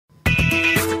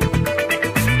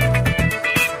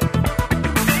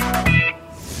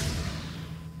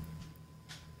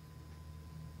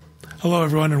Hello,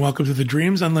 everyone, and welcome to the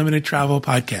Dreams Unlimited Travel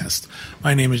Podcast.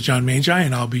 My name is John Magi,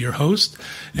 and I'll be your host.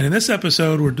 And in this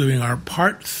episode, we're doing our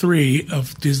part 3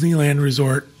 of Disneyland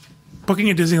Resort,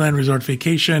 booking a Disneyland Resort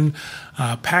vacation,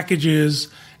 packages,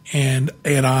 and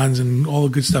add-ons, and all the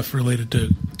good stuff related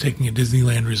to taking a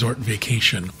Disneyland Resort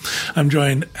vacation. I'm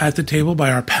joined at the table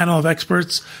by our panel of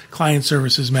experts, Client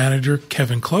Services Manager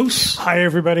Kevin Close. Hi,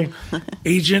 everybody.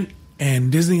 Agent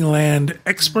and Disneyland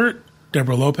expert,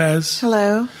 Deborah Lopez.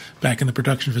 Hello. Back in the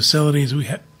production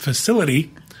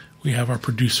we have our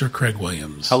producer, Craig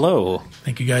Williams. Hello.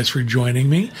 Thank you guys for joining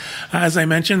me. As I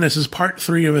mentioned, this is part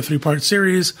 3 of a 3-part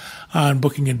series on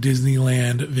booking a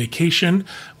Disneyland vacation.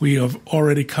 We have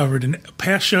already covered in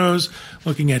past shows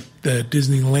looking at the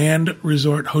Disneyland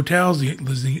Resort hotels, the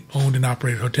Disney-owned and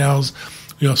operated hotels.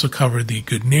 We also covered the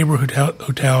Good Neighborhood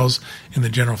hotels in the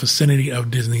general vicinity of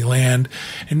Disneyland.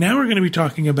 And now we're going to be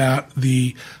talking about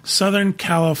the Southern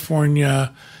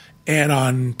California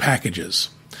add-on packages.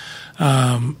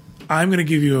 I'm going to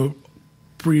give you a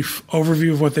brief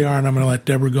overview of what they are, and I'm going to let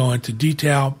Deborah go into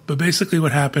detail. But basically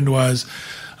what happened was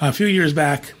a few years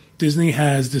back, Disney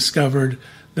has discovered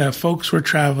that folks were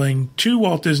traveling to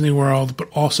Walt Disney World, but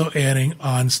also adding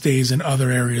on stays in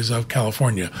other areas of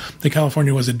California.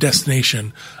 California was a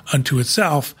destination unto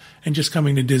itself, and just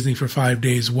coming to Disney for 5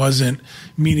 days wasn't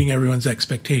meeting everyone's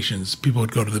expectations. People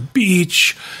would go to the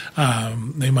beach,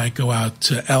 they might go out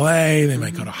to LA, they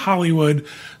might go to Hollywood.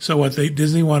 So what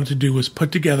Disney wanted to do was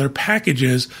put together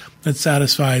packages that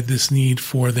satisfied this need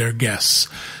for their guests.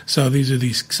 So these are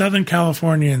these Southern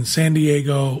California and San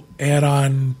Diego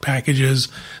add-on packages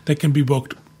that can be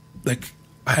booked, that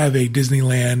have a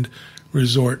Disneyland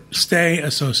resort stay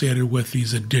associated with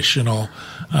these additional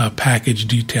package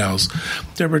details.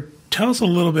 Deborah, tell us a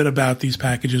little bit about these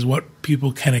packages, what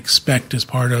people can expect as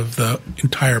part of the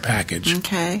entire package.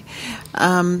 Okay.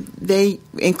 They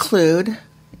include,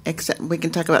 except we can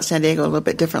talk about San Diego a little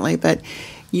bit differently, but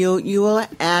you will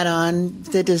add on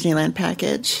the Disneyland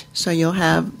package. So you'll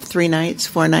have 3 nights,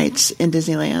 4 nights in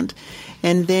Disneyland.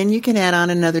 And then you can add on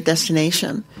another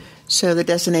destination. So the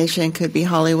destination could be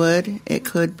Hollywood, it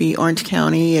could be Orange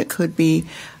County, it could be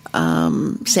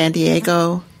San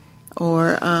Diego,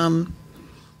 or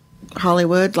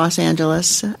Hollywood, Los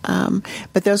Angeles.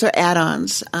 But those are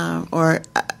add-ons or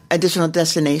additional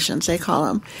destinations, they call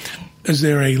them. Is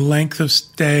there a length of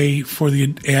stay for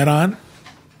the add-on,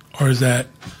 or is that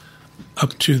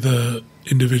up to the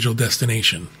individual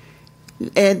destination?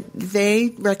 And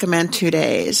they recommend 2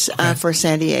 days for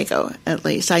San Diego, at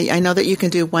least. I know that you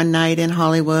can do 1 night in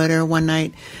Hollywood or 1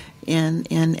 night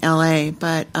in LA,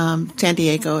 but San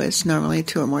Diego is normally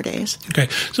 2 or more days. Okay,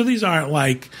 so these aren't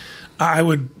like, I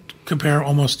would compare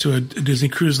almost to a Disney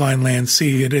Cruise Line Land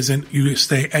Sea. It isn't you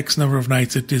stay X number of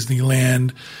nights at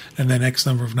Disneyland and then X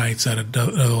number of nights at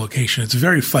another location. It's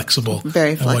very flexible.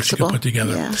 Very flexible. What you can put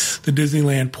together. Yes. The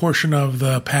Disneyland portion of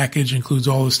the package includes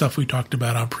all the stuff we talked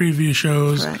about on previous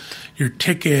shows. Correct. Your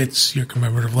tickets, your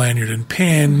commemorative lanyard and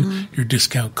pin, your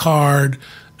discount card,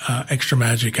 extra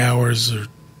magic hours, or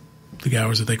the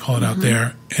hours that they call it out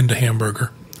there, and a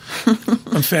hamburger.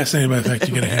 I'm fascinated by the fact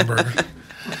you get a hamburger.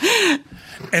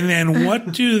 And then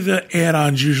what do the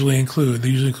add-ons usually include? They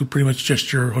usually include pretty much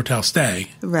just your hotel stay.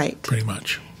 Right. Pretty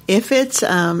much. If it's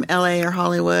LA or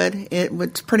Hollywood,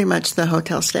 it's pretty much the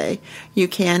hotel stay. You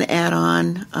can add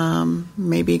on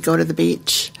maybe go to the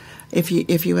beach if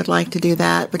you would like to do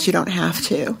that, but you don't have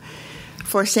to.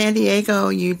 For San Diego,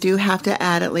 you do have to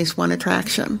add at least 1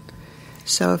 attraction.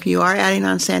 So if you are adding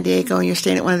on San Diego and you're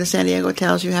staying at one of the San Diego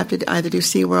hotels, you have to either do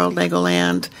SeaWorld,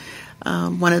 Legoland,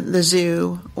 one of the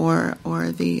zoo or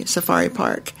the safari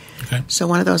park. Okay. So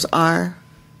one of those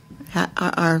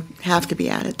have to be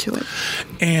added to it.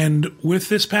 And with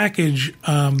this package,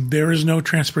 there is no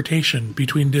transportation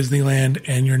between Disneyland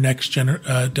and your next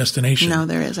destination. No,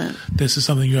 there isn't. This is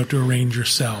something you have to arrange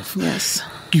yourself. Yes.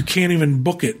 You can't even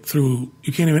book it through.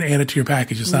 You can't even add it to your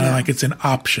package. It's not like it's an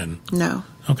option. No.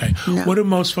 Okay. No. What do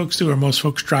most folks do? Are most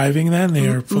folks driving then?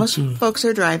 Folks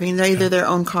are driving. They're either their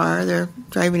own car, they're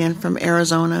driving in from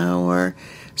Arizona or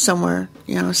somewhere,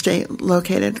 state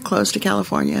located close to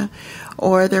California,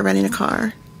 or they're renting a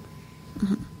car.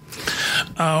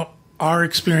 Mm-hmm. Our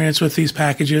experience with these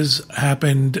packages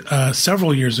happened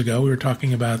several years ago. We were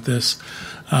talking about this.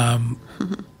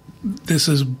 This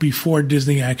is before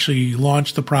Disney actually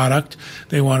launched the product.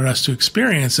 They wanted us to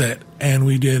experience it, and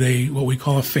we did what we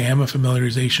call a FAM, a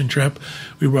familiarization trip.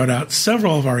 We brought out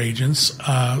several of our agents,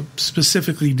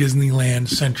 specifically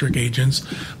Disneyland-centric agents,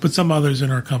 but some others in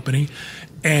our company,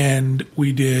 and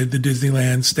we did the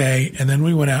Disneyland stay, and then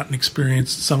we went out and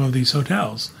experienced some of these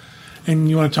hotels. And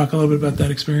you want to talk a little bit about that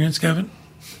experience, Kevin?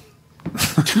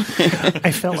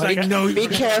 I felt like Be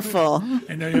careful.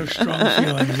 I know you have strong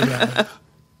feelings about it.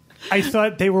 I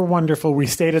thought they were wonderful. We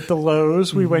stayed at the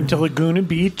Lowe's. We went to Laguna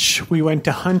Beach. We went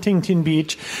to Huntington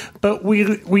Beach. But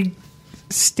we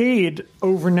stayed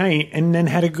overnight and then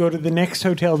had to go to the next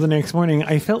hotel the next morning.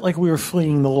 I felt like we were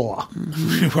fleeing the law.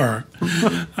 We were.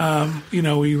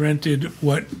 We rented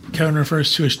what Kevin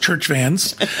refers to as church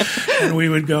vans, and we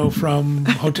would go from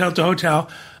hotel to hotel.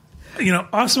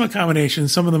 Awesome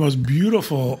accommodations, some of the most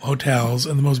beautiful hotels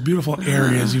and the most beautiful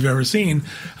areas you've ever seen.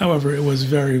 However, it was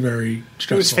very, very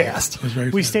stressful. It was fast. It was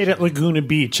very we fast. stayed at Laguna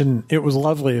Beach, and it was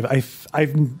lovely.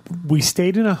 We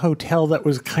stayed in a hotel that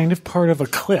was kind of part of a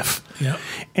cliff,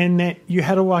 and that you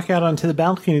had to walk out onto the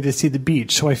balcony to see the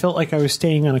beach. So I felt like I was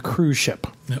staying on a cruise ship.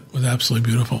 It was absolutely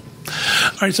beautiful.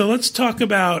 All right, so let's talk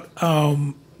about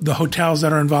the hotels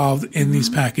that are involved in these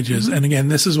packages. And again,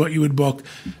 this is what you would book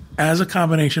as a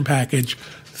combination package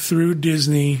through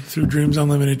Disney, through Dreams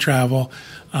Unlimited Travel.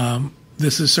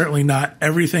 This is certainly not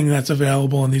everything that's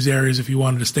available in these areas. If you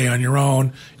wanted to stay on your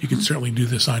own, you can certainly do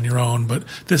this on your own, but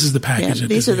this is the package. Yeah, that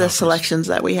these Disney are the offers. selections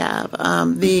that we have.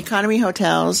 The economy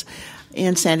hotels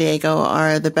in San Diego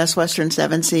are the Best Western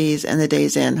Seven Seas and the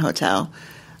Days Inn Hotel,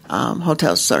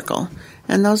 Hotel Circle.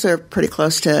 And those are pretty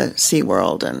close to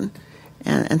SeaWorld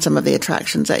and some of the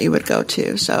attractions that you would go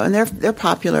to. So, and they're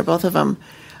popular, both of them.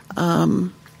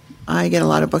 I get a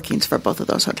lot of bookings for both of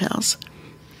those hotels.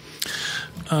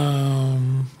 I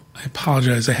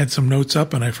apologize. I had some notes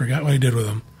up and I forgot what I did with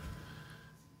them.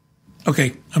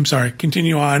 Okay, I'm sorry.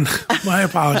 Continue on. My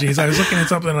apologies. I was looking at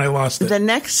something and I lost it. The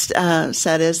next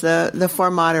set is the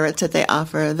four moderates that they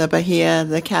offer: the Bahia,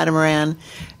 the Catamaran,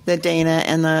 the Dana,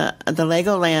 and the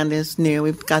Legoland is new.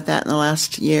 We've got that in the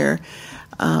last year.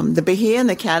 The Bahia and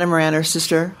the Catamaran are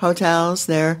sister hotels.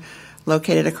 They're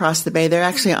located across the bay. They're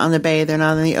actually on the bay. They're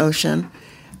not in the ocean,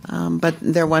 but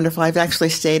they're wonderful. I've actually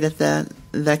stayed at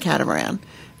the Catamaran,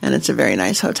 and it's a very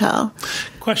nice hotel.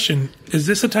 Question, is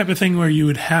this the type of thing where you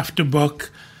would have to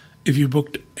book, if you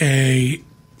booked a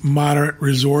moderate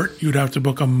resort, you would have to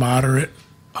book a moderate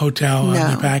hotel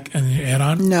on the pack and the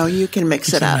add-on? No, you can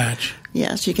mix it up. Match.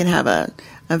 Yes, you can have a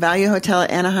value hotel at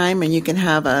Anaheim, and you can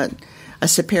have a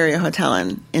Superior hotel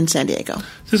in San Diego.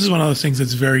 This is one of those things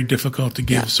that's very difficult to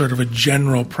give sort of a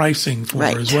general pricing for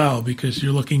as well, because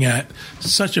you're looking at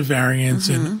such a variance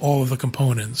in all of the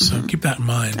components. So keep that in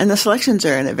mind. And the selections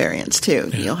are in a variance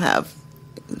too. Yeah. You'll have,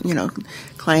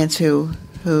 clients who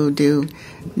do,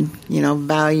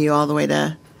 value all the way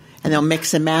to, and they'll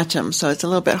mix and match them. So it's a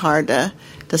little bit hard to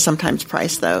sometimes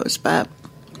price those, but.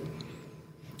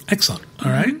 Excellent.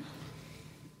 All right.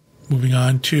 Moving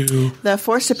on to the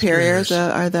four superiors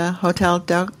are the Hotel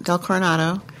Del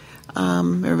Coronado.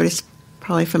 Everybody's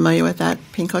probably familiar with that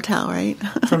pink hotel, right?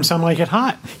 From Some Like It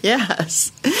Hot.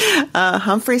 Yes.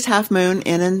 Humphreys Half Moon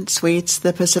Inn and Suites,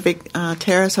 the Pacific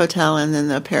Terrace Hotel, and then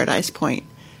the Paradise Point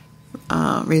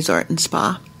Resort and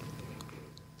Spa.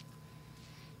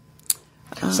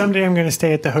 Someday I'm going to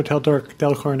stay at the Hotel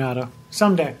Del Coronado.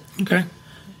 Someday. Okay.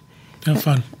 Have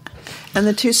fun. And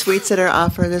the two suites that are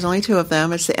offered, there's only two of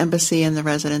them. It's the Embassy and the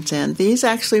Residence Inn. These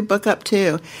actually book up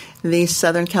too, these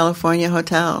Southern California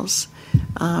hotels,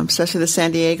 especially the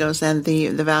San Diegos and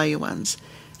the value ones.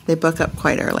 They book up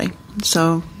quite early.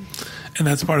 So, and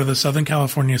that's part of the Southern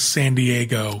California San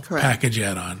Diego package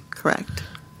add-on. Correct.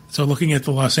 So looking at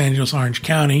the Los Angeles Orange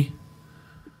County,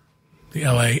 the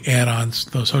LA add-ons,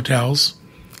 those hotels.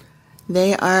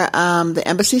 They are the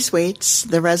Embassy Suites,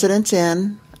 the Residence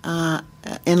Inn,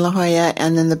 in La Jolla,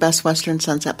 and then the Best Western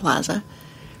Sunset Plaza.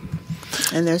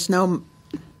 And there's a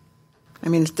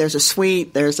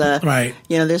suite, there's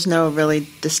there's no really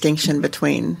distinction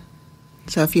between.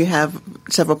 So if you have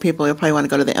several people, you'll probably want to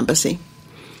go to the Embassy.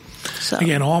 So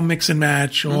again, all mix and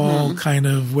match, all kind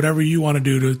of whatever you want to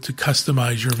do to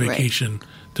customize your vacation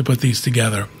to put these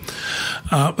together.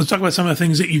 Let's talk about some of the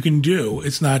things that you can do.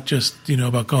 It's not just,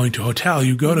 about going to a hotel.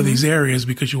 You go to these areas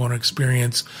because you want to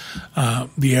experience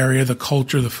the area, the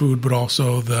culture, the food, but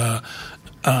also the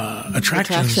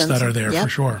attractions that are there for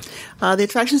sure. The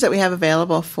attractions that we have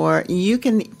available you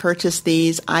can purchase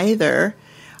these either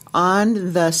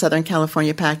on the Southern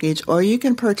California package, or you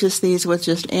can purchase these with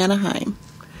just Anaheim.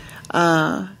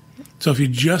 So if you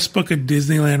just book a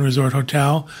Disneyland Resort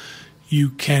hotel, you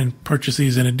can purchase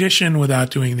these in addition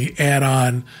without doing the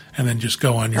add-on and then just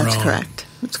go on your own.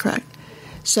 That's correct.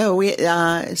 So we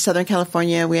Southern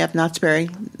California, we have Knott's Berry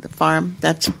Farm.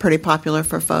 That's pretty popular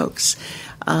for folks.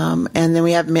 And then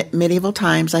we have Medieval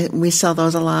Times. We sell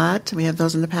those a lot. We have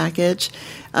those in the package.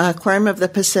 Aquarium of the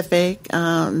Pacific,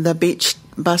 the beach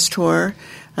bus tour.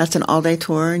 That's an all-day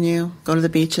tour, and you go to the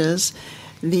beaches.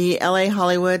 The LA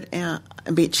Hollywood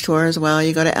beach tour as well.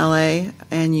 You go to LA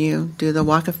and you do the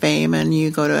Walk of Fame and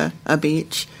you go to a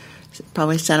beach,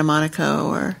 probably Santa Monica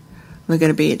or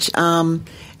Laguna Beach.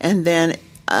 And then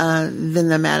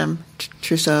the Madame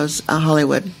Tussauds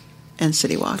Hollywood and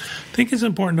City Walk. I think it's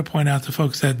important to point out to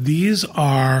folks that these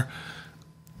are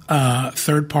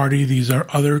third party. These are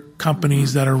other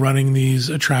companies that are running these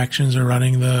attractions or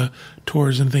running the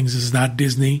tours and things. This is not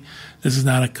Disney. This is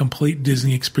not a complete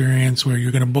Disney experience where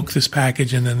you're going to book this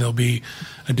package and then there'll be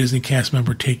a Disney cast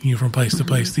member taking you from place to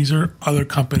place. These are other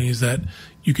companies that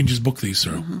you can just book these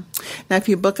through. Now, if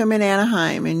you book them in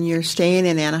Anaheim and you're staying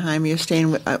in Anaheim, you're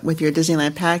staying with your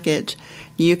Disneyland package,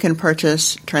 you can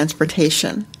purchase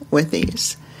transportation with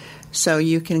these. So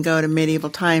you can go to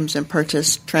Medieval Times and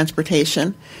purchase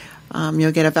transportation.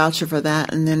 You'll get a voucher for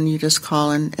that, and then you just call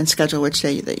and schedule which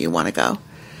day that you want to go.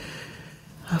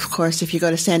 Of course, if you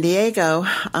go to San Diego,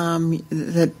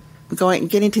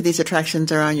 getting to these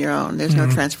attractions are on your own. There's no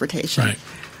transportation. Right.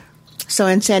 So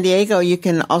in San Diego, you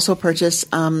can also purchase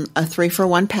a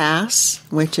 3-for-1 pass,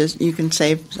 which is you can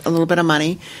save a little bit of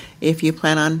money if you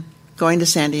plan on going to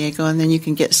San Diego, and then you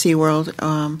can get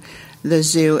SeaWorld, the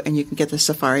zoo, and you can get the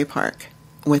safari park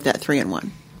with that 3-in-1.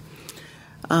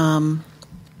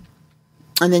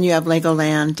 And then you have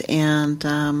Legoland and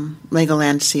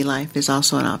Legoland Sea Life is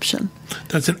also an option.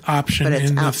 That's an option But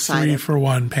it's in the outside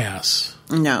 3-for-1 pass.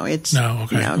 No, it's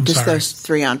okay. I'm just sorry. those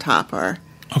three on top are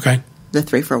Okay. the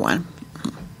 3-for-1.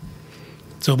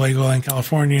 So Legoland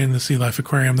California and the Sea Life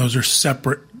Aquarium, those are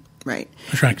separate Right.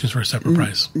 attractions for a separate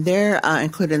price. They're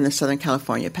included in the Southern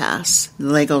California Pass,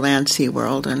 Legoland,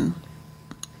 SeaWorld, and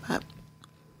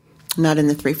not in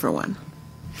the 3-for-1.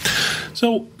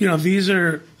 So, these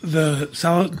are the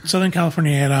Southern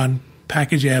California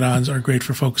package add-ons are great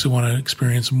for folks who want to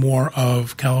experience more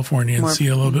of California and see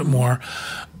a little bit more.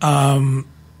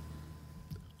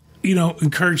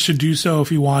 Encouraged to do so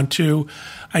if you want to.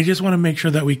 I just want to make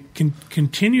sure that we can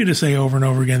continue to say over and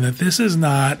over again that this is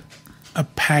not a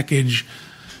package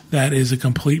that is a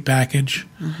complete package.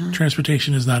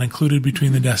 Transportation is not included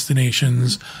between the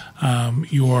destinations.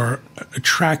 Your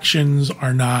attractions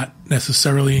are not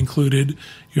necessarily included.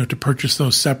 You have to purchase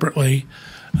those separately.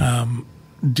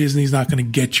 Disney's not going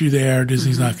to get you there.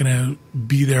 Disney's not going to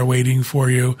be there waiting for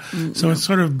you. So it's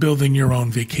sort of building your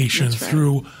own vacation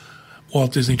through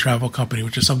Walt Disney Travel Company,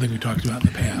 which is something we talked about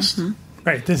in the past.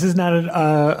 Right. This is not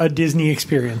a Disney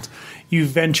experience.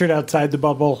 You've ventured outside the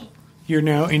bubble. You're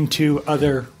now into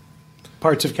other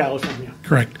parts of California.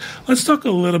 Correct. Let's talk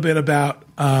a little bit about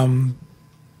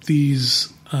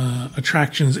these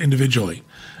attractions individually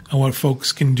and what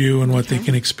folks can do and what they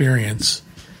can experience.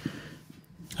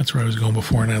 That's where I was going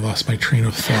before, and I lost my train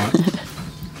of thought.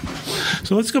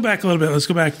 So let's go back a little bit. Let's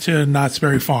go back to Knott's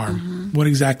Berry Farm. What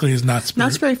exactly is Knott's Berry?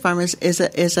 Knott's Berry Farm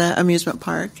is an amusement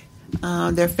park.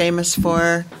 They're famous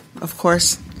for, of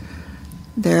course,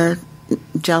 their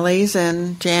jellies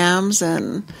and jams,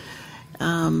 and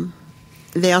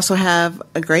they also have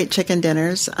a great chicken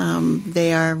dinners.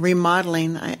 They are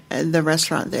remodeling the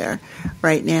restaurant there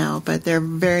right now, but they're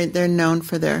known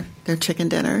for their chicken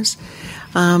dinners.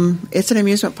 It's an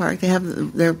amusement park. They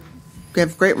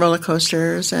have great roller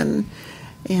coasters and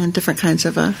different kinds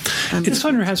of This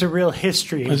one has a real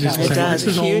history. It does. This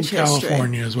is old Huge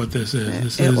California history. is what this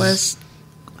is. It was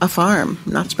a farm,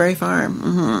 Knott's Berry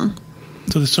Farm.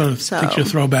 So this sort of takes you a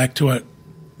throwback to what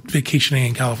vacationing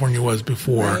in California was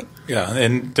before. Right. Yeah,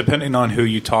 and depending on who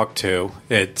you talk to,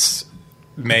 it's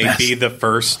may be the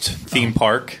first theme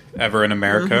park ever in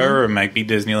America, or it might be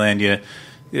Disneyland.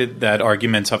 That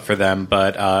argument's up for them,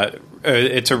 but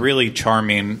it's a really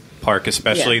charming park,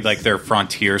 especially like their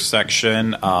frontier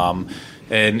section, and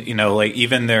like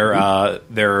even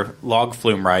their log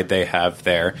flume ride they have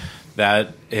there.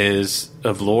 That is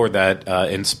of lore that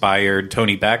inspired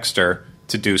Tony Baxter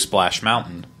to do Splash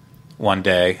Mountain one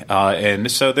day, and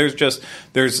so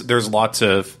there's lots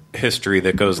of history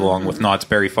that goes along with Knott's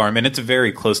Berry Farm, and it's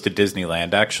very close to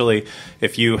Disneyland. Actually,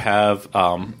 if you have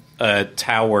a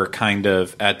tower kind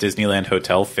of at Disneyland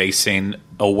Hotel facing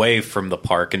away from the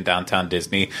park in downtown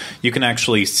Disney, you can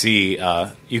actually see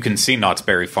Knott's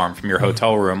Berry Farm from your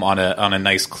hotel room on a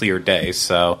nice clear day.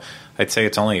 So I'd say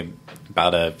it's only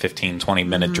about a 15-20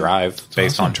 minute drive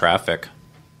based on traffic.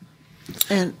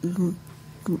 And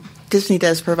Disney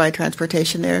does provide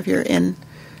transportation there if you're in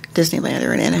Disneyland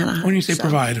or in Anaheim. When you say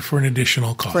provide, for an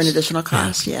additional cost. For an additional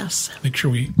cost, yes. Make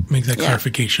sure we make that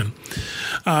clarification.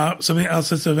 Something else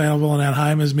that's available in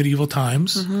Anaheim is Medieval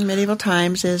Times. Medieval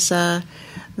Times is, the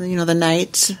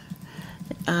nights.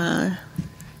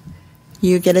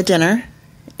 You get a dinner,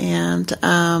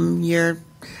 and you're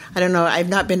I don't know. I've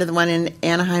not been to the one in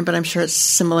Anaheim, but I'm sure it's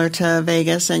similar to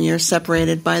Vegas, and you're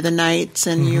separated by the nights,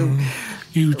 and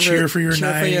you cheer for your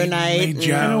night. And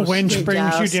a wench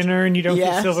brings you dinner, and you don't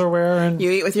get silverware, and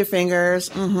you eat with your fingers.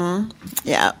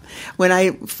 Yeah. When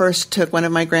I first took one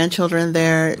of my grandchildren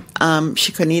there,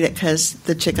 she couldn't eat it because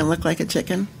the chicken looked like a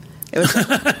chicken. It was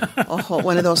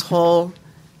one of those whole.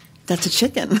 That's a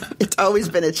chicken. It's always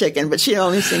been a chicken, but she'd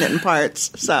only seen it in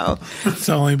parts. So it's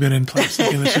only been in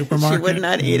plastic in the supermarket. She would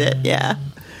not eat it. Yeah,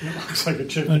 it looks like a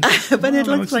chicken, but it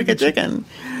looks like a chicken.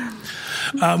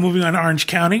 Moving on to Orange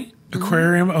County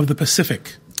Aquarium of the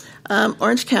Pacific.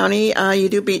 Orange County, you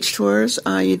do beach tours.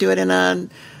 You do it in one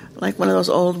of those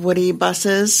old woody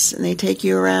buses, and they take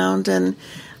you around, and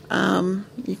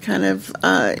you kind of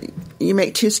you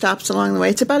make 2 stops along the way.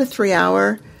 It's about a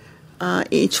 3-hour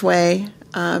each way.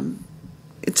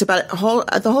 It's about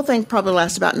the whole thing probably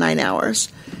lasts about 9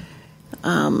 hours.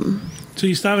 So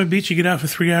you stop at the beach, you get out for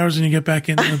 3 hours, and you get back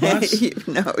into the bus?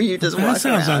 No, you just walk around. That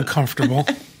sounds uncomfortable.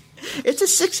 It's a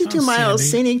 62-mile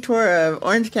scenic tour of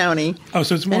Orange County. Oh,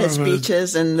 so it's more and its of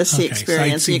beaches and the sea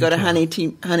experience. So you go to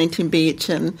Huntington Beach,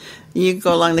 and you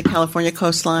go along the California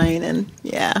coastline, and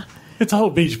it's a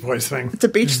whole Beach Boys thing. It's a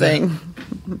beach thing.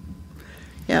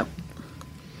 Yep.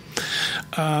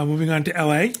 Moving on to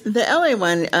L.A. The L.A.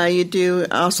 one, you do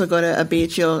also go to a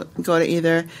beach. You'll go to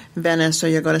either Venice or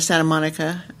you'll go to Santa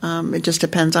Monica. It just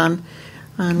depends on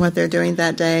what they're doing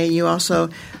that day. You also,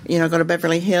 go to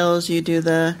Beverly Hills. You do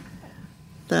the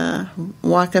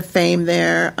Walk of Fame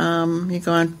there. You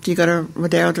go to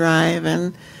Rodeo Drive,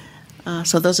 and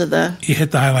so those are you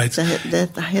hit the highlights.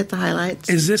 Hit the highlights.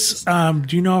 Is this? Do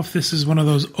you know if this is one of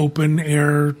those open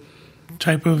air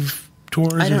type of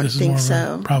tours? I don't think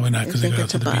so. Probably not, because they go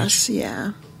to the bus. beach.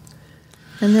 Yeah.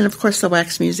 And then, of course, the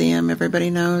Wax Museum. Everybody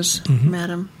knows,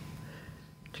 Madam.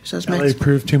 LA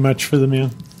proved too much for the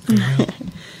man.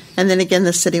 And then again,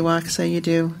 the City Walk. So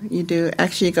you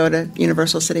actually go to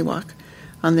Universal City Walk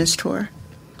on this tour.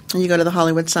 And you go to the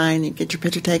Hollywood sign. You get your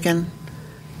picture taken.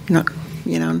 Not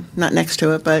next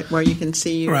to it, but where you can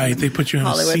see you. Right. They put you in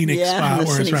Hollywood. a scenic spot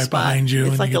where it's right behind you.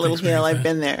 It's like a little hill. I've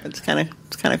been there. It's kind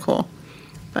of cool.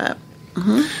 But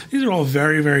these are all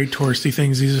very, very touristy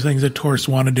things. These are things that tourists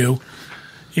want to do.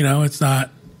 It's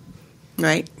not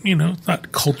right. It's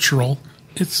not cultural.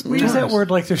 We use that word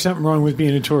like there's something wrong with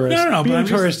being a tourist. No, being a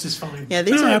tourist is fine. Yeah,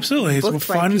 these are absolutely. It's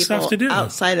fun stuff to do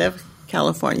outside of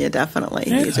California. Definitely,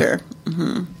 yeah. These are,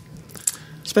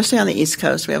 especially on the East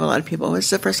Coast. We have a lot of people. This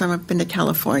is the first time I've been to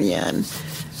California, and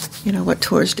what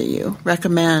tours do you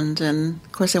recommend? And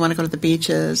of course, they want to go to the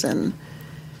beaches and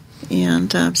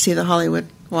see the Hollywood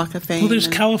Walk of Fame. Well, there's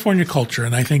California culture,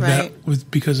 and I think that was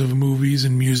because of movies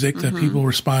and music that people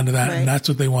respond to that, and that's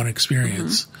what they want to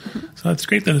experience. So that's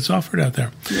great that it's offered out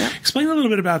there. Yeah. Explain a little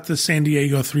bit about the San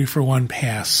Diego 3-for-1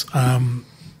 pass.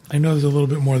 I know there's a little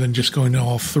bit more than just going to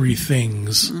all 3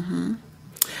 things.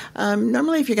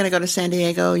 Normally, if you're going to go to San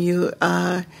Diego, you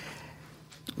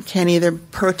can either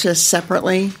purchase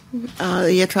separately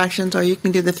the attractions, or you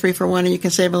can do the 3-for-1, and you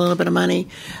can save a little bit of money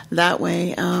that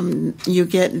way. You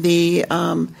get the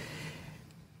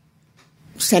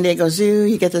San Diego Zoo,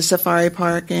 you get the Safari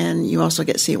Park, and you also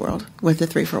get SeaWorld with the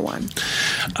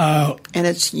 3-for-1.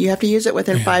 And you have to use it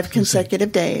within 5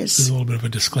 consecutive days. There's a little bit of a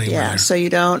disclaimer there. So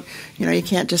you don't, you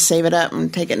can't just save it up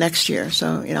and take it next year.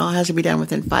 So it all has to be done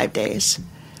within 5 days.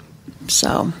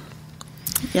 So,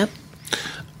 yep.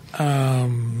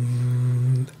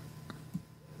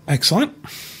 Excellent.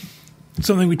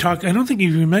 Something we talked. I don't think you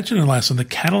even mentioned in the last one. The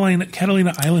Catalina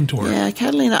Island tour. Yeah,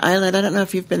 Catalina Island. I don't know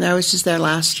if you've been there. I was just there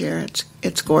last year.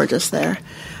 It's gorgeous there.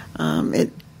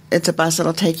 It's a bus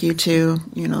that'll take you to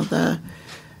the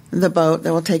boat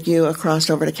that will take you across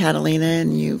over to Catalina,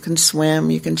 and you can swim.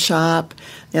 You can shop.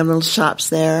 They have little shops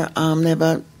there. They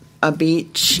have a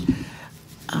beach.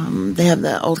 They have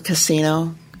the old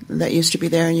casino that used to be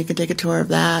there, and you can take a tour of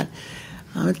that.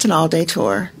 It's an all-day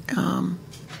tour,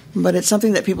 but it's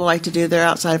something that people like to do. They're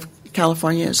outside of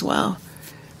California as well,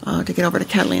 to get over to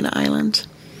Catalina Island.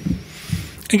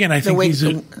 Again, I think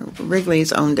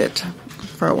Wrigley's owned it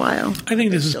for a while. I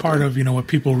think this is part of what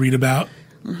people read about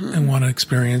and want to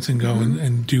experience and go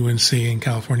and do and see in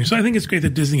California. So I think it's great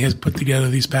that Disney has put together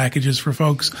these packages for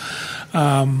folks.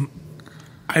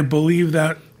 I believe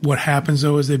that what happens,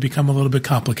 though, is they become a little bit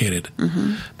complicated.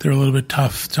 They're a little bit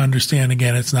tough to understand.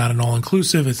 Again, it's not an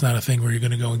all-inclusive. It's not a thing where you're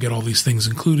going to go and get all these things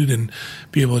included and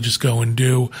be able to just go and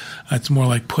do. It's more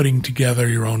like putting together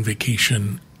your own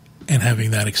vacation and having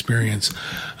that experience.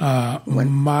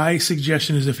 My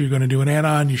suggestion is if you're going to do an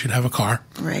add-on, you should have a car.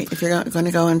 Right. If you're going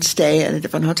to go and stay at a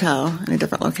different hotel in a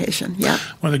different location. Yeah.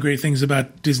 One of the great things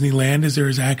about Disneyland is there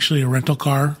is actually a rental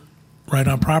car right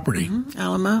on property.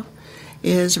 Alamo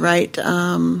is right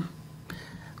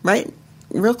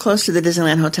real close to the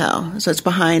Disneyland Hotel. So it's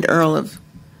behind Earl of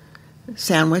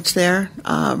Sandwich there,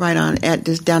 right on at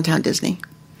downtown Disney.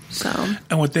 So,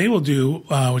 and what they will do,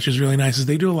 which is really nice, is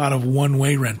they do a lot of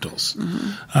one-way rentals.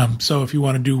 So if you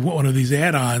want to do one of these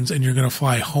add-ons and you're going to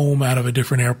fly home out of a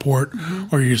different airport,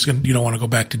 or you don't want to go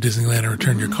back to Disneyland and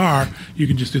return your car, you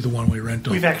can just do the one-way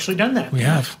rental. We've actually done that. We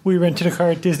have. We rented a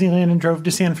car at Disneyland and drove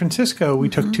to San Francisco. We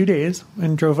took 2 days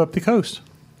and drove up the coast.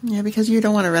 Yeah, because you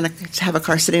don't want to have a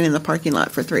car sitting in the parking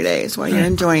lot for 3 days while you're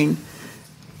enjoying,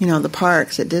 the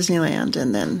parks at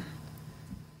Disneyland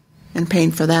and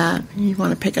paying for that. You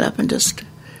want to pick it up and just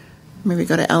maybe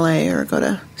go to LA or go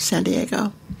to San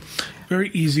Diego. Very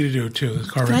easy to do, too. This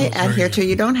car Can I rental is add here, easy. too,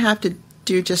 you don't have to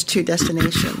do just 2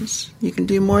 destinations. You can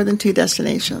do more than 2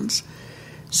 destinations.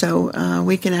 So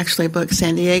we can actually book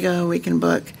San Diego, we can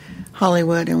book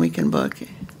Hollywood, and we can book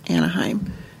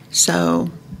Anaheim. So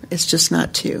it's just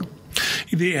not 2.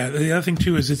 Yeah, the other thing,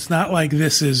 too, is it's not like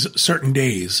this is certain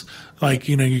days. Like,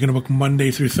 you're going to book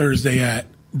Monday through Thursday at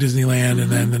Disneyland,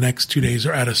 and then the next 2 days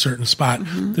are at a certain spot.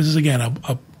 This is, again,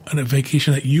 a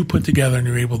vacation that you put together and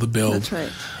you're able to build. That's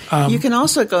right. You can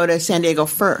also go to San Diego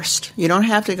first. You don't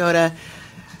have to go to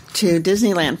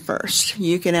Disneyland first.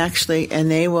 You can actually,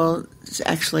 and they will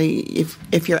actually,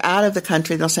 if you're out of the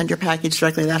country, they'll send your package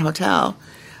directly to that hotel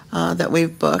that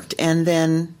we've booked, and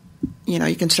then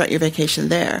you can start your vacation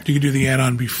there. You can do the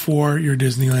add-on before your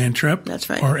Disneyland trip. That's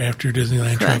right. Or after your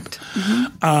Disneyland Correct.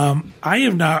 trip. I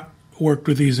have not worked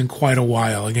with these in quite a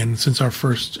while, again, since our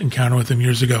first encounter with them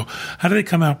years ago. How do they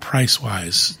come out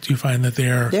price-wise? Do you find that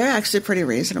they're actually pretty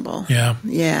reasonable. Yeah.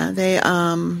 Yeah,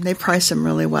 they price them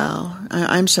really well.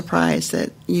 I'm surprised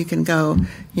that you can go,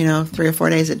 3 or 4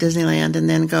 days at Disneyland and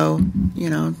then go,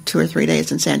 2 or 3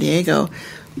 days in San Diego,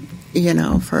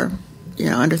 for,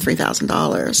 under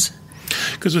 $3,000.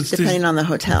 Depending on the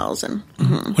hotels. And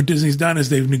what Disney's done is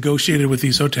they've negotiated with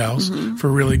these hotels for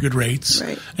really good rates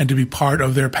and to be part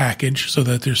of their package so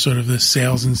that there's sort of this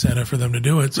sales incentive for them to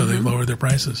do it, so they've lowered their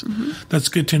prices. That's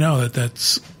good to know that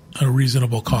that's a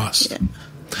reasonable cost. Yeah.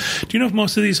 Do you know if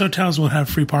most of these hotels will have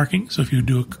free parking? So if you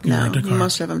rent a car?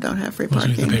 Most of them don't have free Most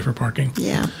parking. of you have to pay for parking.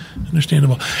 Yeah.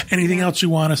 Understandable. Anything else you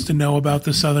want us to know about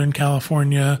the Southern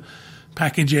California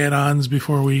package add-ons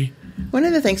before we... One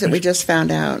of the things that we just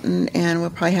found out, and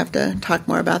we'll probably have to talk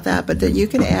more about that, but that you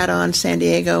can add on San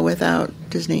Diego without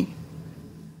Disney.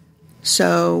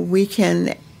 So we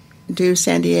can do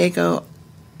San Diego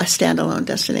a standalone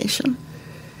destination.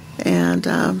 And,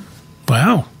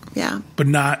 Wow. yeah. But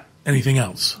not anything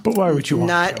else. But why would you want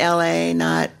Not to?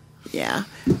 LA,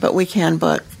 but we can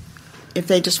book if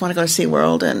they just want to go to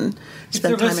SeaWorld and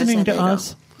spend time in San Listening Diego. to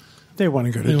us, they want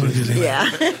to go to They want to Disney. Yeah.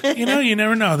 You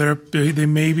never know.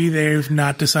 Maybe they've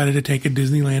not decided to take a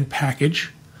Disneyland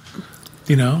package.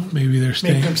 Maybe they're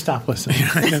staying. Make them stop listening.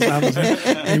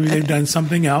 Maybe they've done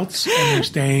something else and they're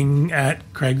staying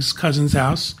at Craig's cousin's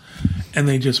house, and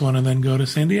they just want to then go to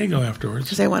San Diego afterwards.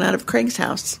 Because they went out of Craig's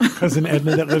house. Cousin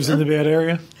Edna that lives in the bad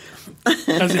area.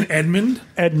 Cousin Edmund?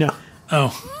 Edna.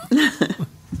 Oh.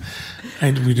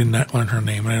 We did not learn her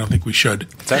name, and I don't think we should.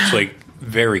 It's actually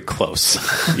very close.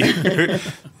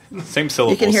 Same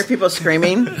syllables. You can hear people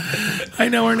screaming. I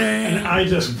know her name. And I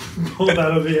just pulled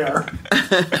out of the air.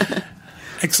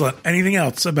 Excellent. Anything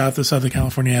else about the Southern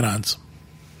California add-ons?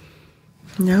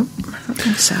 Nope, I don't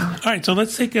think so. All right, so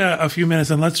let's take a few minutes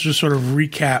and let's just sort of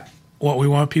recap what we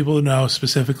want people to know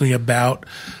specifically about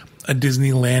a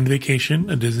Disneyland vacation,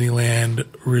 a Disneyland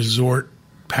resort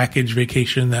package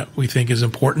vacation that we think is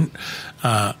important,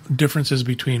 differences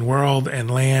between world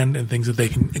and land, and things that they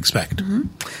can expect.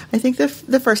 I think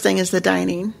the first thing is the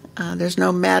dining. There's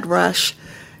no mad rush,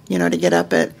 to get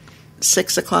up at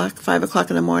 6 o'clock, 5 o'clock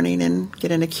in the morning and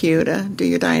get in a queue to do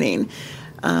your dining.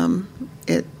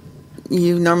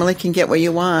 You normally can get what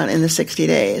you want in the 60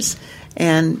 days,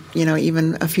 and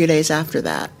even a few days after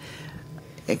that.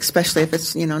 Especially if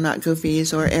it's not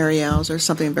Goofy's or Ariel's or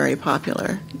something very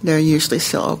popular, they're usually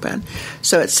still open.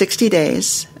 So it's 60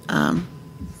 days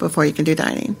before you can do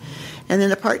dining. And then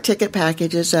the park ticket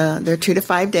packages, they're 2 to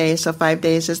 5 days. So 5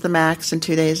 days is the max, and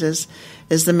 2 days is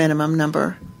the minimum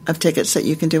number of tickets that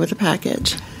you can do with the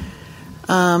package.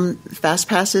 Fast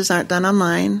passes aren't done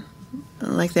online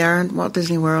like they are in Walt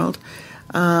Disney World.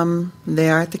 They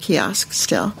are at the kiosk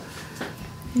still.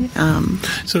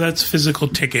 So that's physical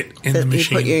ticket in the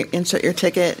machine. You insert your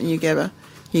ticket, and you get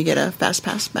a fast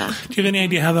pass back. Do you have any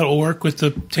idea how that will work with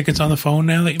the tickets on the phone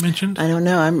now that you mentioned? I don't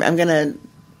know. I'm going to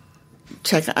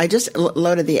check. I just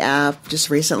loaded the app just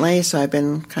recently, so I've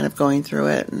been kind of going through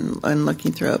it and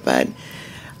looking through it. But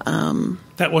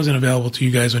That wasn't available to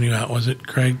you guys when you went out, was it,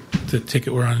 Craig? The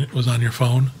ticket was on your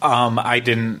phone? I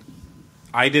didn't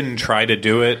try to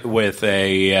do it with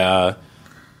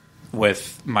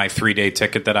with my 3-day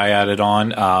ticket that I added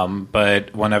on,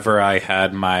 but whenever I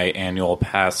had my annual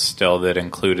pass still that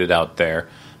included out there,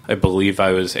 I believe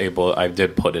I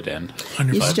did put it in.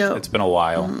 It's been a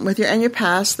while. With your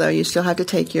pass, though, you still have to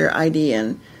take your ID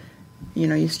and,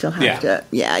 you still have to.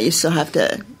 Yeah, you still have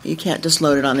to. You can't just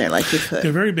load it on there like you could.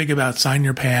 They're very big about sign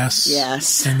your pass.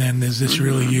 Yes. And then is this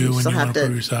really you, and you want to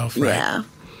prove yourself, right? Yeah.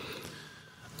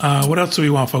 What else do we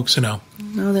want folks to know?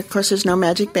 No, of course, there's no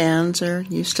magic bands, or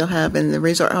you still have in the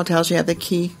resort hotels. You have the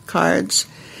key cards.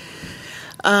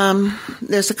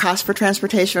 There's a cost for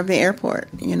transportation from the airport.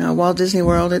 Walt Disney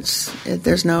World,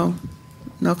 there's no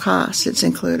cost. It's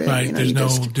included. Right. There's no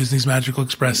Disney's Magical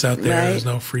Express out there. Right. There's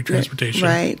no free transportation.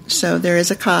 Right. So there is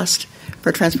a cost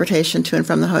for transportation to and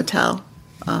from the hotel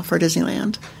for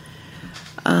Disneyland.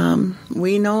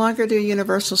 We no longer do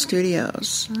Universal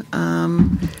Studios.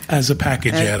 As a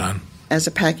package add-on. As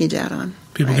a package add-on.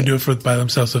 People can do it by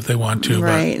themselves if they want to.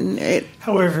 Right.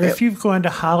 However, if you've gone to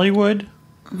Hollywood,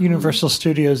 Universal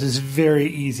Studios is very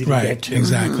easy to get to.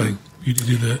 Exactly. You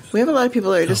do we have a lot of people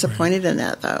that are disappointed in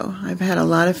that, though. I've had a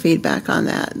lot of feedback on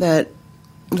that.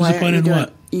 Disappointed in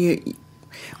what?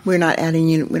 We're not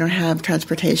adding. We don't have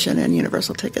transportation and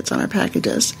Universal tickets on our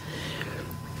packages.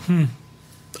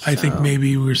 I think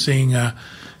maybe we're seeing a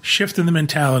shift in the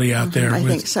mentality out there I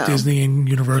with think so. Disney and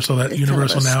Universal. That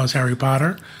Universal now is Harry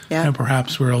Potter, and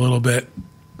perhaps we're a little bit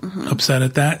upset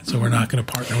at that, so we're not going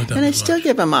to partner with them. And I still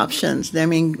give them options. I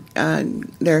mean,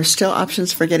 there are still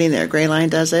options for getting there. Gray Line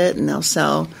does it, and they'll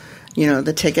sell,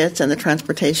 the tickets and the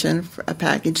transportation for a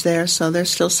package there. So there's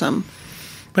still some.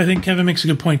 But I think Kevin makes a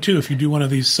good point too. If you do one of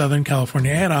these Southern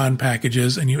California add-on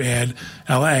packages and you add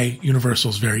LA,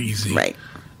 Universal's very easy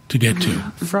to get to.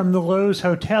 From the Lowe's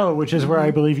Hotel, which is where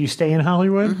I believe you stay in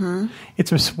Hollywood,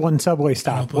 it's one subway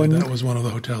stop. I don't believe that was one of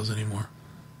the hotels anymore.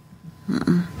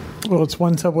 Well, it's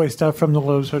one subway stop from the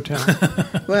Lowe's Hotel.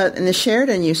 Well, and the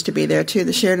Sheraton used to be there, too.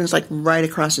 The Sheraton's like right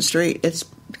across the street. It's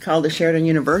called the Sheraton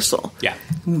Universal. Yeah.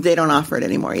 They don't offer it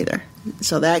anymore either.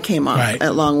 So that came off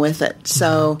along with it.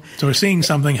 So we're seeing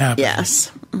something happen.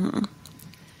 Yes. What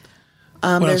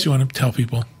else do you want to tell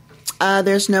people?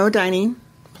 There's no dining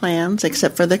plans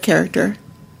except for the character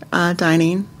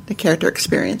dining, the character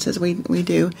experiences. We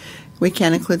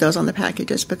can include those on the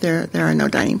packages, but there are no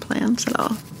dining plans at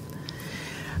all.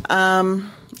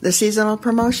 The seasonal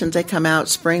promotions, they come out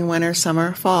spring, winter,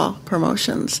 summer, fall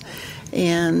promotions.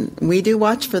 And we do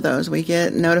watch for those. We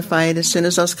get notified as soon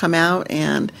as those come out.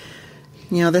 And,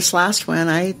 this last one,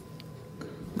 I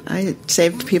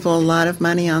saved people a lot of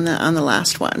money on the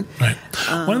last one. Right.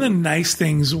 One of the nice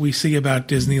things we see about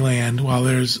Disneyland, while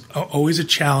there's always a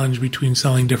challenge between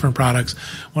selling different products,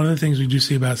 one of the things we do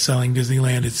see about selling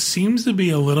Disneyland, it seems to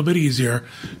be a little bit easier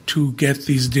to get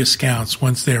these discounts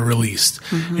once they're released.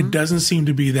 It doesn't seem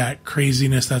to be that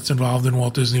craziness that's involved in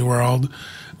Walt Disney World,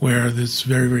 where it's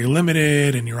very, very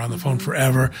limited and you're on the phone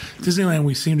forever. Disneyland,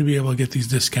 we seem to be able to get these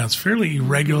discounts fairly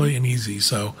regularly and easy.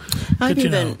 So,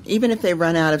 even if they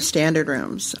run out of standard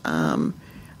rooms,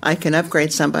 I can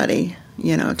upgrade somebody,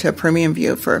 to a premium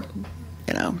view for,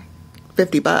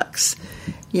 $50,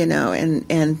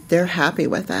 and they're happy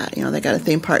with that. They got a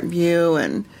theme park view,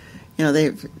 and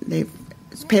they've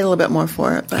paid a little bit more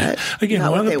for it, but again,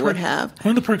 not what they would have.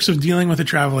 One of the perks of dealing with a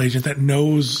travel agent that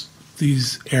knows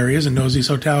these areas and knows these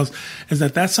hotels is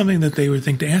that's something that they would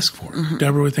think to ask for.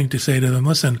 Deborah would think to say to them,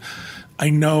 listen,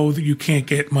 I know that you can't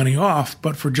get money off,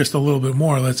 but for just a little bit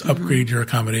more, let's upgrade your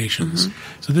accommodations.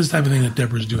 So this is the type of thing that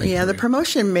Deborah's doing. Yeah, the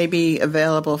promotion may be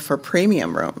available for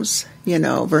premium rooms,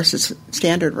 versus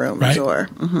standard rooms. Right. Or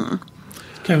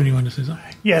Kevin, you want to say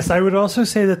something? Yes, I would also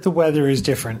say that the weather is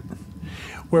different.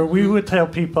 Where we would tell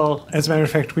people, as a matter of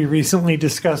fact, we recently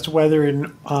discussed weather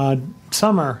in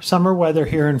summer weather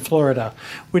here in Florida,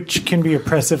 which can be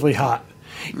oppressively hot.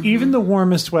 Even the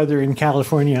warmest weather in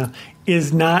California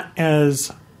is not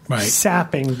as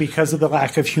sapping because of the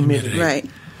lack of humidity. Right.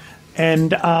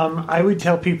 And I would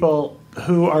tell people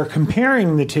who are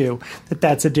comparing the two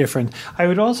that's a difference. I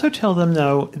would also tell them,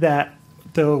 though, that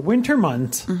the winter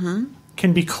months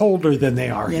can be colder than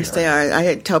they are here. Yes, they are.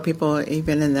 I tell people,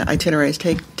 even in the itineraries,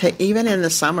 even in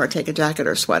the summer, take a jacket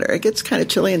or sweater. It gets kind of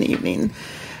chilly in the evening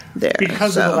there.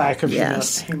 Because of the lack of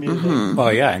humidity.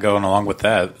 Well, yeah, and going along with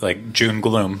that, like June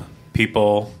gloom,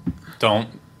 people don't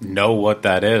know what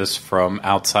that is from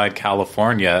outside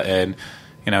California. And,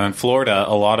 in Florida,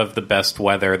 a lot of the best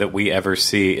weather that we ever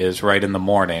see is right in the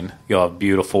morning. You'll have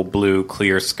beautiful blue,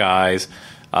 clear skies.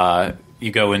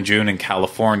 you go in June in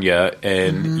California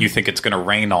and you think it's going to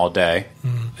rain all day,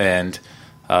 and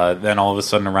then all of a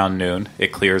sudden around noon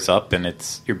it clears up and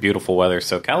it's your beautiful weather.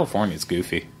 So California's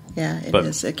goofy. Yeah, it but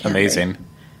is. It can amazing. Be.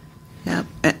 Yeah.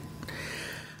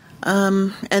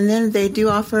 And then they do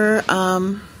offer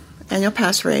annual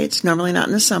pass rates, normally not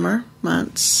in the summer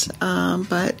months,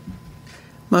 but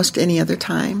most any other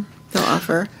time they'll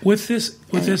offer. With this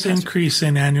increase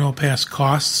in annual pass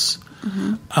costs,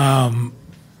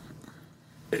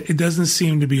 it doesn't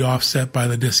seem to be offset by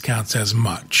the discounts as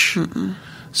much.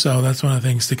 So that's one of the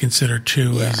things to consider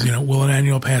too. Is will an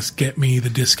annual pass get me the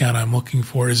discount I'm looking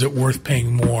for? Is it worth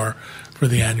paying more for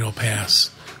the annual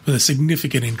pass with a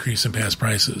significant increase in pass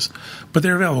prices? But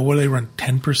they're available. What do they run?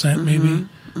 10% maybe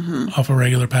off a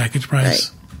regular package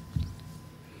price. Right.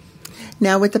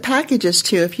 Now with the packages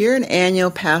too, if you're an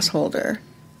annual pass holder,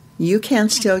 you can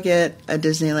still get a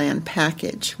Disneyland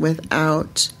package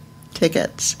without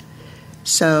tickets.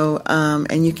 So,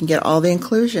 and you can get all the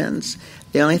inclusions.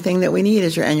 The only thing that we need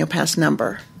is your annual pass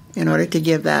number in order to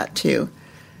give that to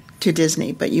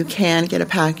Disney. But you can get a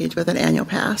package with an annual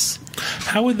pass.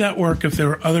 How would that work if there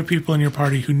were other people in your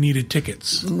party who needed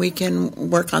tickets? We can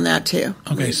work on that too.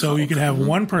 Okay, so you could have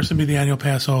one person be the annual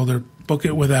pass holder, book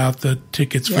it without the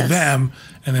tickets for them,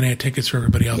 and then add tickets for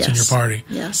everybody else in your party.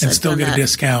 Yes, and I've still done get that. A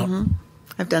discount.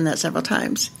 I've done that several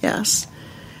times, yes.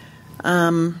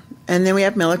 And then we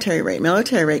have military rate.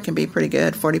 Military rate can be pretty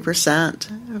good,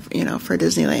 40%, for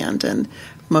Disneyland, and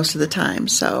most of the time.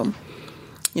 So,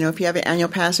 if you have an annual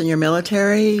pass in your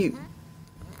military,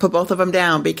 put both of them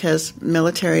down because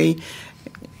military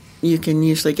you can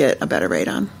usually get a better rate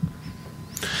on.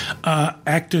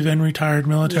 Active and retired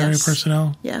military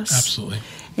personnel? Yes. Absolutely.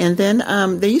 And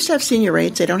then they used to have senior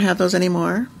rates. They don't have those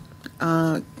anymore.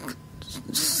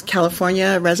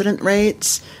 California resident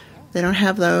rates, they don't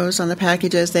have those on the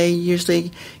packages. They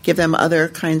usually give them other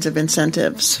kinds of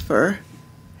incentives for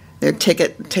their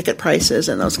ticket prices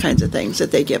and those kinds of things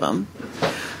that they give them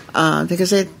because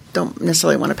they don't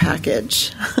necessarily want a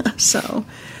package. So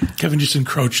Kevin just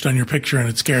encroached on your picture and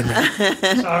it scared me.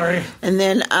 Sorry. And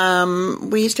then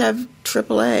we used to have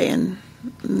AAA,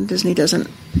 and Disney doesn't.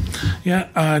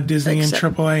 Yeah, Disney and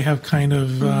AAA have kind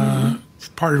of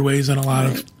parted ways in a lot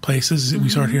of places. We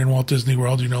saw it here in Walt Disney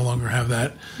World. You no longer have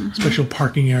that special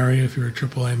parking area if you're a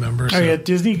AAA member. So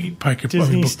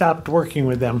Disney stopped working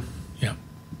with them. Yeah.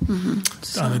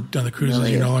 So, on the cruises,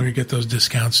 really, you no longer get those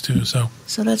discounts too. So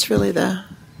that's really the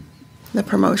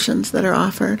promotions that are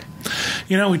offered.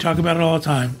 We talk about it all the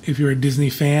time. If you're a Disney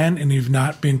fan and you've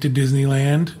not been to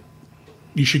Disneyland,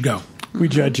 you should go. We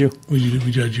judge you. We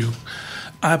judge you.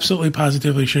 Absolutely,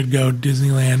 positively should go.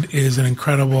 Disneyland is an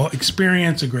incredible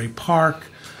experience, a great park.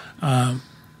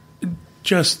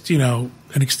 Just, an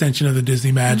extension of the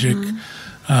Disney magic.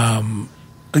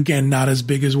 Again, not as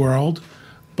big as World,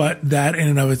 but that in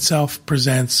and of itself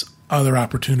presents other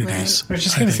opportunities. Right. I was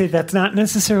just going to say that's not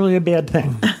necessarily a bad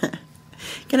thing.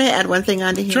 Can I add one thing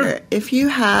onto here? Sure. If you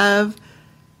have,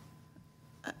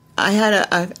 I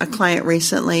had a client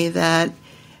recently that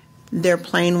their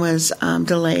plane was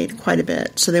delayed quite a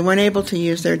bit, so they weren't able to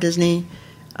use their Disney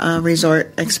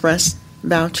Resort Express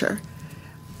voucher.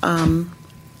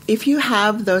 If you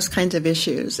have those kinds of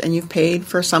issues and you've paid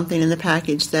for something in the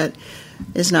package that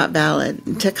is not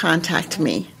valid, to contact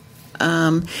me.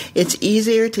 It's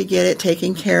easier to get it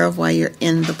taken care of while you're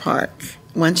in the park.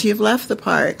 Once you've left the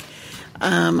park,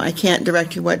 I can't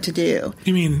direct you what to do.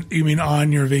 You mean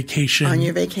on your vacation? On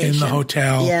your vacation. In the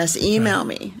hotel? Yes, email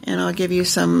me, and I'll give you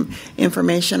some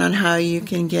information on how you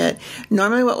can get.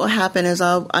 Normally what will happen is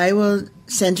I will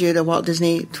send you to Walt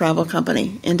Disney Travel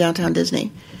Company in downtown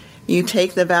Disney. You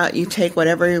take you take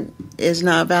whatever is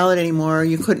not valid anymore,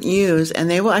 you couldn't use, and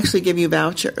they will actually give you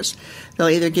vouchers. They'll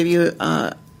either give you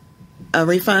a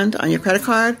refund on your credit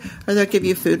card, or they'll give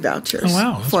you food vouchers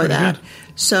for that. Good.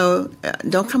 So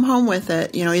don't come home with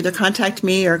it. Either contact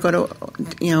me or go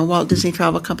to Walt Disney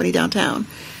Travel Company downtown,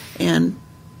 and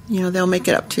they'll make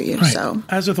it up to you. Right. So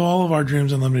as with all of our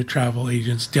Dreams Unlimited travel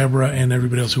agents, Deborah and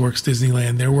everybody else who works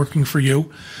Disneyland, they're working for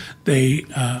you. They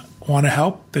want to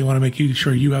help. They want to make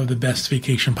sure you have the best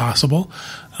vacation possible,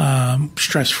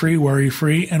 stress-free,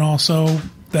 worry-free, and also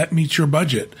that meets your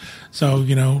budget. So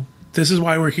this is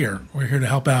why we're here. We're here to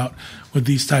help out with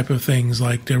these type of things,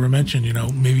 like Deborah mentioned.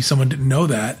 Maybe someone didn't know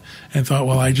that and thought,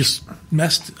 well, I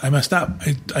messed up.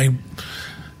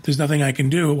 There's nothing I can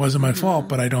do. It wasn't my fault,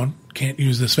 but I can't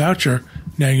use this voucher.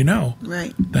 Now you know.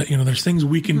 Right. That there's things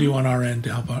we can do on our end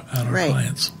to help out our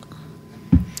clients.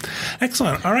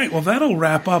 Excellent. All right. Well, that'll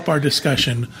wrap up our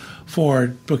discussion for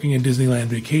booking a Disneyland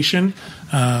vacation.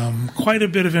 Quite a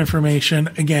bit of information.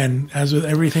 Again, as with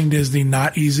everything Disney,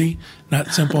 not easy,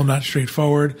 not simple, not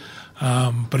straightforward.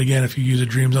 But again, if you use a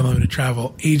Dreams Unlimited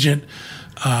travel agent,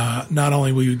 not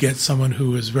only will you get someone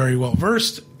who is very well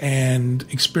versed and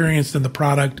experienced in the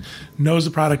product, knows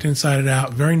the product inside and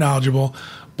out, very knowledgeable,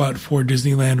 but for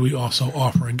Disneyland, we also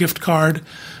offer a gift card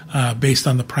based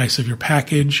on the price of your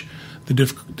package.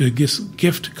 The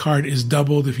gift card is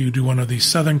doubled if you do one of these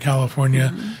Southern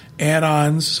California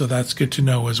add-ons, so that's good to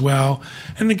know as well.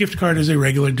 And the gift card is a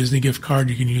regular Disney gift card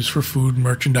you can use for food and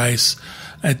merchandise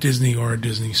at Disney or in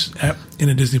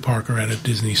a Disney park or at a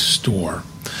Disney store.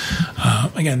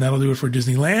 Again, that'll do it for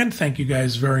Disneyland. Thank you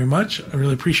guys very much. I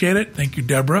really appreciate it. Thank you,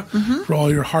 Deborah, for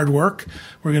all your hard work.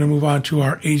 We're going to move on to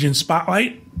our Agent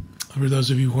Spotlight. For those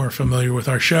of you who are familiar with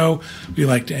our show, we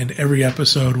like to end every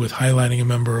episode with highlighting a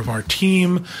member of our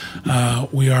team.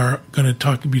 We are going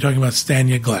to be talking about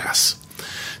Stanya Glass.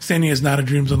 Stanya is not a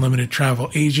Dreams Unlimited travel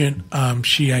agent.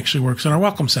 She actually works in our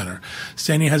Welcome Center.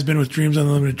 Stanya has been with Dreams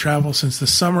Unlimited Travel since the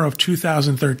summer of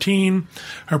 2013.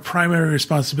 Her primary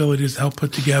responsibility is to help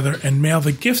put together and mail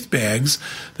the gift bags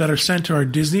that are sent to our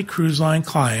Disney Cruise Line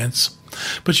clients.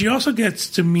 But she also gets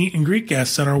to meet and greet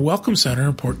guests at our Welcome Center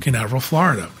in Port Canaveral,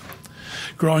 Florida.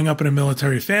 Growing up in a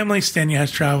military family, Stanya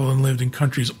has traveled and lived in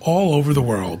countries all over the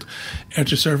world.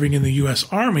 After serving in the U.S.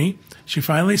 Army, she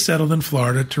finally settled in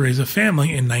Florida to raise a family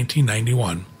in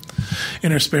 1991.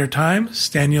 In her spare time,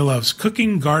 Stanya loves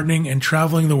cooking, gardening, and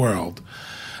traveling the world.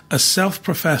 A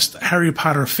self-professed Harry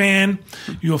Potter fan,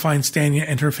 you will find Stanya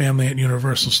and her family at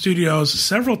Universal Studios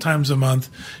several times a month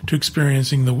to experience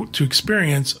the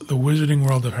wizarding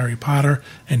world of Harry Potter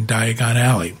and Diagon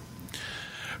Alley.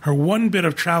 Her one bit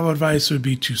of travel advice would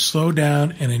be to slow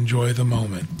down and enjoy the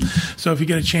moment. So if you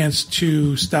get a chance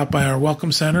to stop by our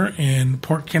Welcome Center in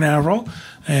Port Canaveral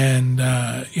and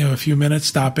a few minutes,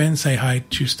 stop in, say hi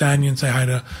to Stanya and say hi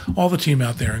to all the team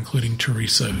out there, including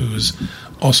Teresa, who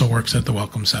also works at the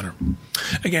Welcome Center.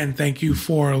 Again, thank you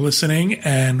for listening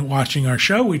and watching our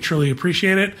show. We truly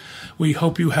appreciate it. We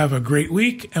hope you have a great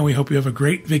week, and we hope you have a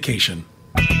great vacation.